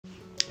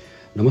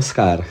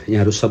नमस्कार।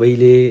 यहाँहरू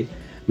सबैले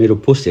मेरो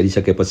पोस्ट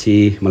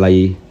हेरिसकेपछि मलाई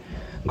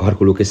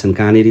घरको लोकेसन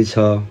कहाँनेरि छ,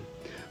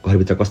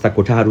 घरभित्र कस्ता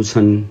कोठाहरू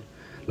छन्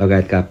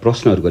लगायतका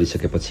प्रश्नहरू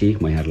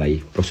गरिसकेपछि म यहाँहरूलाई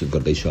प्रस्तुत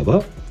गर्दैछु। अब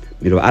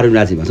मेरो आरुण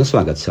राजीमा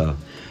स्वागत छ।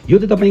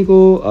 यो त तपाईँको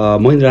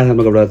महेन्द्र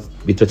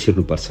राजनगरबाट भित्र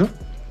छिर्नुपर्छ।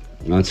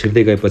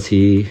 छिर्दै गएपछि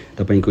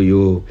तपाईँको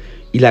यो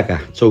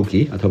इलाका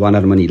चौकी अथवा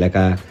अनारमनी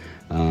इलाका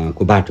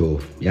को बाटो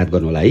याद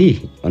गर्नु होला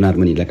है।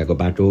 अनारमनी इलाकाको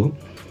बाटो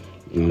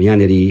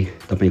यहाँनेरि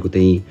तपाईँको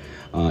त्यही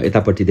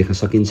यतापट्टि देख्न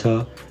सकिन्छ।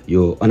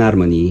 यो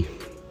अनारमनी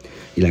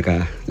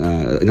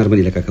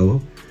इलाकाको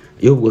हो।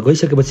 यो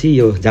गइसकेपछि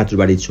यो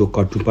जात्रुबाडी चोक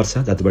कट्नुपर्छ।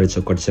 जात्रुबाडी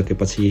चोक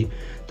कटिसकेपछि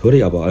थोरै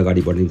अब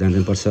अगाडि बढ्दै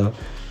जानुपर्छ।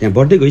 त्यहाँ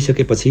बढ्दै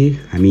गइसकेपछि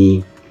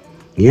हामी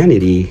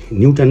यहाँनेरि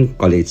न्युटन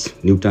कलेज,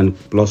 न्युटन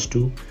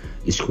 +2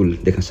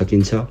 स्कुल देख्न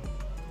सकिन्छ।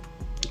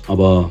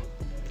 अब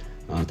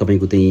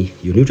तपाईँको त्यही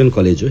यो न्युटन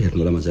कलेज हो, हेर्नु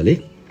होला मजाले।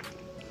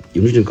 यो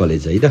न्युटन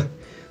कलेज है त,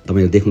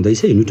 तपाईँहरू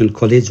देख्नुहुँदैछ, यो न्युटन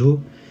कलेज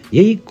हो।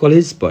 यही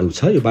कलेज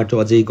छ। यो बाटो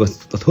अझै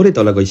थोरै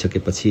तल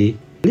गइसकेपछि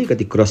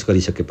अलिकति क्रस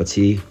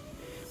गरिसकेपछि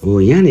हो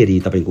यहाँनेरि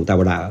तपाईँको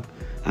उताबाट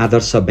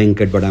आदर्श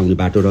ब्याङ्केटबाट आउने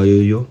बाटो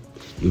रह्यो। यो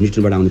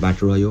न्युटनबाट आउने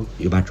बाटो रह्यो,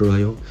 यो बाटो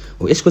रह्यो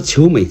हो। यसको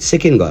छेउमै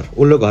सेकेन्ड घर,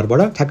 ओल्लो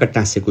घरबाट ठ्याक्क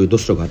टाँसेको यो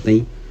दोस्रो घर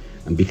चाहिँ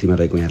बिक्रीमा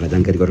रहेको यहाँलाई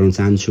जानकारी गराउन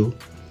चाहन्छु।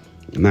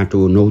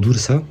 माटो 9 धुर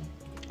छ।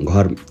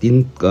 घर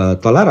 3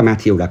 तला र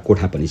माथि एउटा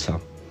कोठा पनि छ।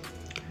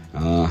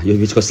 यो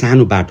बिचको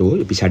सानो बाटो हो,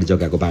 यो पछाडि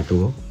जग्गाको बाटो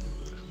हो।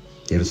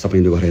 हेर्नु,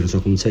 तपाईँले घर हेर्न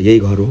सक्नुहुन्छ। यही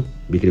घर हो,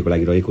 बिक्रीको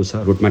लागि रहेको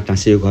छ। रोडमा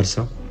टाँसेको घर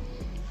छ।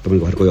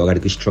 तपाईँको घरको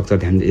अगाडिको स्ट्रक्चर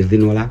ध्यान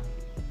हेरिदिनु होला।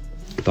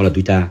 तल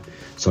 2टा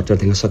सटर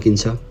देख्न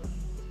सकिन्छ।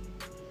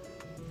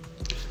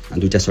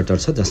 2टा सटर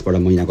छ जसबाट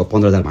महिनाको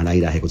 15,000 भाडा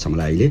आइरहेको छ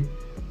मलाई अहिले।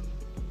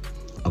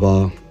 अब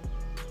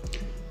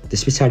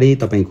त्यस पछाडि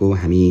तपाईँको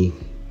हामी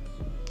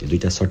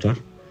 2टा सटर,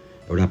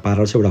 एउटा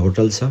पार्लर छ, एउटा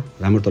होटल छ,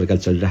 राम्रो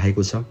तरिकाले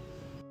चलिरहेको छ।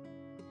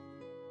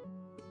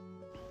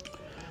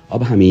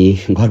 अब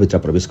हामी घरभित्र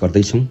प्रवेश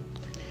गर्दैछौँ।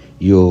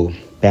 यो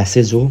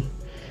प्यासेज हो।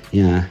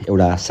 यहाँ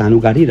एउटा सानो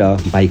गाडी र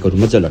बाइकहरू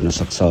मजाले लड्न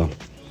सक्छ।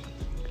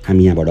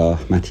 हामी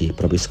यहाँबाट माथि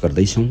प्रवेश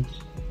गर्दैछौँ।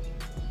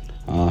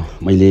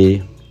 मैले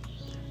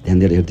ध्यान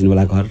दिएर हेरिदिनु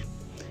होला। घर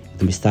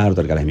एकदम बिस्तारो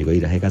तरिकाले हामी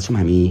गइरहेका छौँ।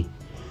 हामी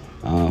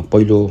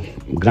पहिलो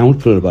ग्राउन्ड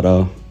फ्लोरबाट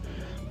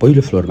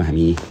पहिलो फ्लोरमा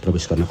हामी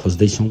प्रवेश गर्न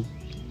खोज्दैछौँ।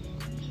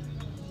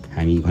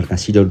 हामी घरका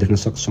सिडहरू देख्न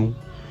सक्छौँ।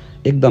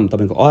 एकदम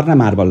तपाईँको अर्ना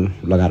मार्बल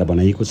लगाएर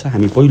बनाइएको छ।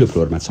 हामी पहिलो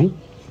फ्लोरमा छौँ।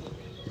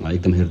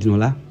 एकदम हेरिदिनु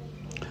होला।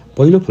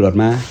 पहिलो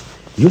फ्लोरमा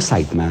यो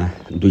साइडमा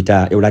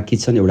 2टा, एउटा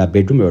किचन, एउटा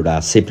बेडरुम, एउटा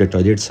सेपरेट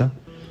टोयलेट छ।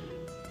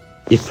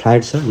 एक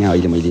फ्ल्याट छ। यहाँ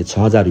अहिले मैले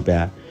 6,000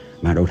 रुपियाँ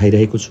भाडा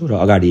उठाइरहेको छु। र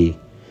अगाडि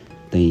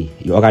त्यही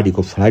यो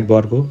अगाडिको फ्ल्याट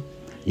बर्गको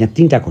यहाँ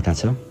 3टा कोठा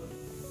छ।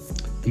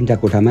 3टा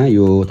कोठामा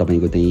यो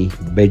तपाईँको त्यही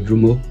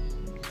बेडरुम हो,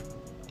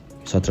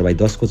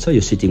 17x10 को छ।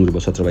 यो सिटिङ रुम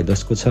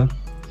 17x10 को छ।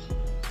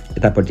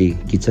 यतापट्टि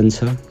किचन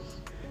छ।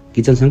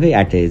 किचनसँगै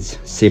एट्याच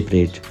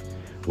सेपरेट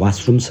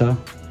वासरुम छ।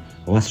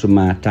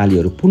 वासरुममा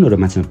टालीहरू पूर्ण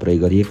रूपमा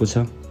प्रयोग गरिएको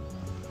छ।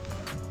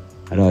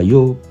 र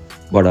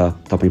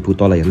योबाट तपाईँ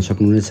तल हेर्न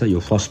सक्नुहुनेछ। यो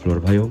फर्स्ट फ्लोर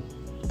भयो।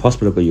 फर्स्ट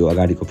फ्लोरको यो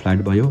अगाडिको फ्ल्याट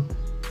भयो।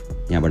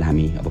 यहाँबाट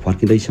हामी अब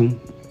फर्किँदैछौँ।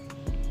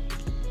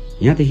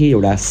 यहाँदेखि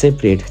एउटा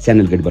सेपरेट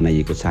च्यानल गेट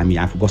बनाइएको छ। हामी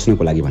आफू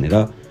बस्नको लागि भनेर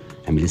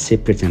हामीले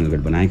सेपरेट च्यानल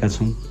गेट बनाएका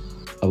छौँ।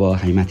 अब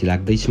हामी माथि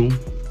लाग्दैछौँ।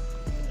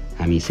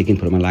 हामी सेकेन्ड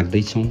फ्लोरमा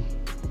लाग्दैछौँ।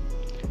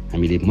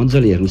 हामीले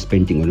मजाले हेर्नुहोस्,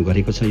 पेन्टिङहरू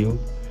गरेको छ। यो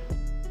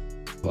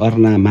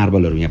अर्ना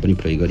मार्बलहरू यहाँ पनि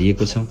प्रयोग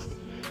गरिएको छ।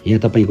 यहाँ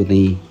तपाईँको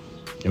त्यही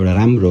एउटा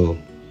राम्रो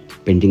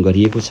पेन्टिङ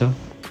गरिएको छ।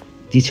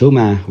 ती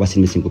छेउमा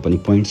वासिङ मेसिनको पनि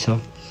पोइन्ट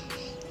छ।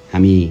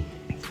 हामी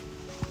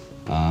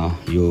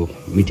यो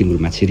मिटिङ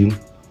रुममा छिर्यौँ।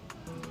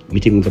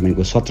 मिटिङ रुम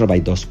तपाईँको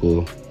 17x10 को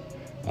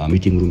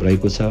मिटिङ रुम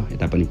रहेको छ।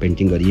 यता पनि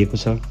पेन्टिङ गरिएको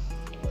छ।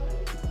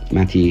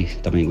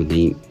 माथि तपाईँको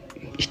त्यही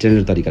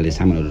स्ट्यान्डर्ड तरिकाले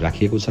सामानहरू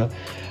राखिएको छ।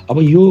 अब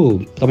यो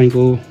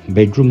तपाईँको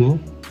बेडरुम हो।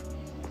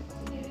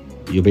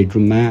 यो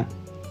बेडरुममा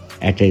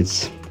एट्याच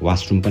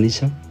वासरुम पनि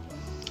छ।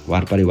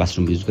 वारपारे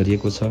वासरुम युज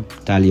गरिएको छ।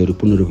 टालीहरू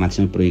पूर्ण रूपमा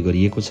प्रयोग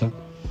गरिएको छ।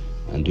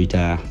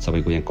 2टा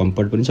सबैको यहाँ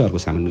कम्फर्ट पनि छ। अर्को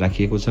सामान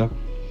राखिएको छ।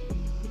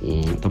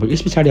 तपाईँको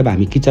यस पछाडि अब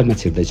हामी किचनमा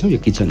छिर्दैछौँ। यो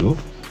किचन हो।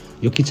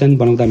 यो किचन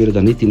बनाउँदा मेरो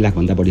झन्डै 3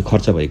 लाखभन्दा बढी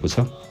खर्च भएको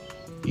छ।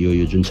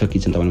 यो जुन छ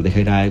किचन तपाईँलाई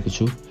देखाइरहेको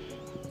छु।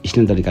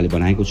 स्ट्यान्डर्ड तरिकाले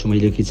बनाएको छु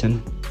मैले किचन।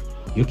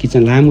 यो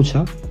किचन लामो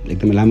छ।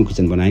 एकदमै लामो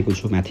किचन बनाएको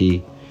छु। माथि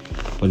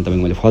पनि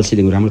तपाईँको मैले फल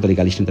सिलिङ राम्रो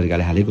तरिकाले स्ट्यान्डर्ड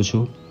तरिकाले हालेको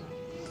छु।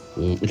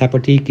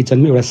 यतापट्टि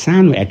किचनमा एउटा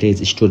सानो एट्याच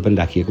स्टोर पनि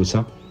राखिएको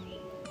छ।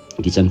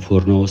 किचन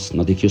फोर्नुहोस्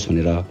नदेखियोस्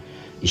भनेर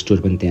स्टोर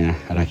पनि त्यहाँ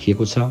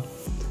राखिएको छ।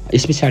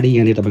 यस पछाडि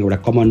यहाँनिर तपाईँको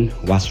एउटा कमन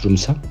वासरुम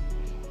छ।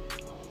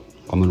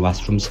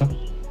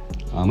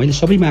 मैले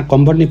सबैमा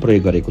कम्बर्ड नै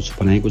प्रयोग गरेको छु,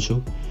 बनाएको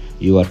छु।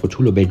 यो अर्को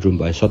ठुलो बेडरुम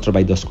भयो।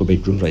 17x10 को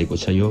बेडरुम रहेको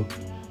छ। यो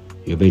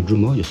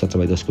बेडरुम हो। यो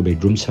 17x10 को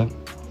बेडरुम छ।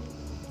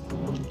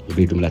 यो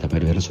बेडरुमलाई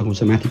तपाईँहरू हेर्न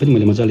सक्नुहुन्छ। माथि पनि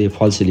मैले मजाले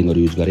फल सिलिङहरू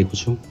युज गरेको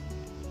छु।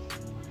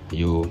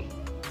 यो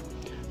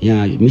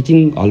यहाँ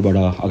मिटिङ हलबाट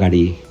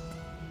अगाडि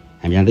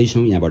हामी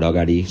जाँदैछौँ। यहाँबाट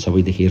अगाडि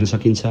सबैदेखि हेर्न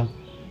सकिन्छ।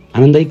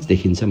 आनन्ददायक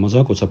देखिन्छ।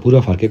 मजाको छ। पुरा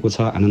फर्केको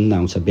छ। आनन्द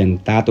आउँछ।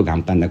 बिहान तातो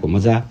घाम तान्दाको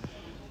मजा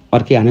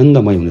अर्कै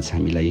आनन्दमय हुनेछ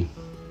हामीलाई।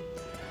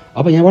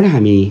 अब यहाँबाट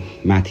हामी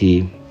माथि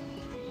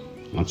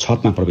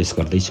छतमा प्रवेश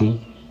गर्दैछौँ।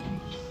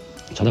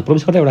 छतमा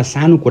प्रवेश गर्दा एउटा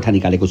सानो कोठा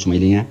निकालेको छु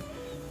मैले यहाँ।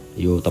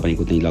 यो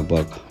तपाईँको चाहिँ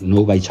लगभग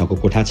 9x6 को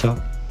कोठा छ।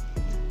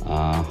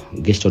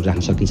 गेस्टहरू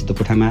राख्न सकिन्छ त्यो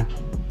कोठामा।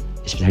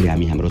 यस पछाडि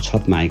हामी हाम्रो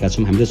छतमा आएका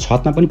छौँ। हामीले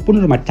छतमा पनि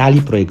पूर्ण रूपमा टाली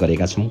प्रयोग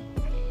गरेका छौँ।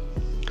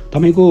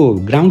 तपाईँको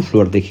ग्राउन्ड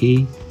फ्लोरदेखि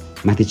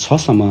माथि 6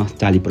 सम्म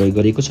टाली प्रयोग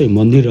गरेको छ। यो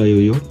मन्दिर रह्यो।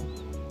 यो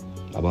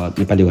अब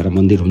नेपाली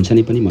घरमा मन्दिर हुन्छ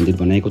नि पनि, मन्दिर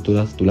बनाएको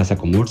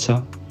तुलासाको मोड छ।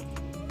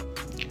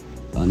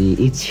 अनि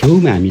यी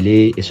छेउमा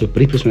हामीले यसो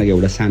परिवेशमा लागि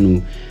एउटा सानो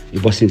यो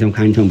बस्ने ठाउँ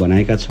खाने ठाउँ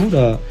बनाएका छौँ।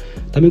 र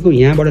तपाईँको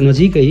यहाँबाट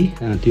नजिकै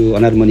त्यो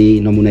अनारमणि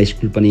नमुना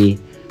स्कुल पनि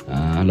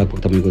लगभग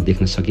तपाईँको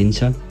देख्न सकिन्छ,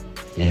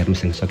 यहाँ हेर्न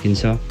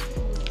सकिन्छ।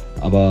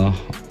 अब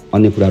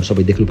अन्य कुराहरू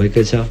सबै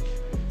देख्नुभएकै छ।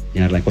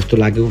 यहाँहरूलाई कस्तो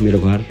लाग्यो मेरो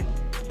घर,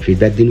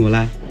 फिडब्याक दिनु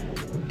होला।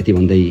 यति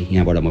भन्दै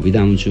यहाँबाट म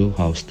बिदा हुन्छु।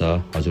 हवस् त,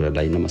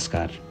 हजुरहरूलाई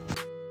नमस्कार।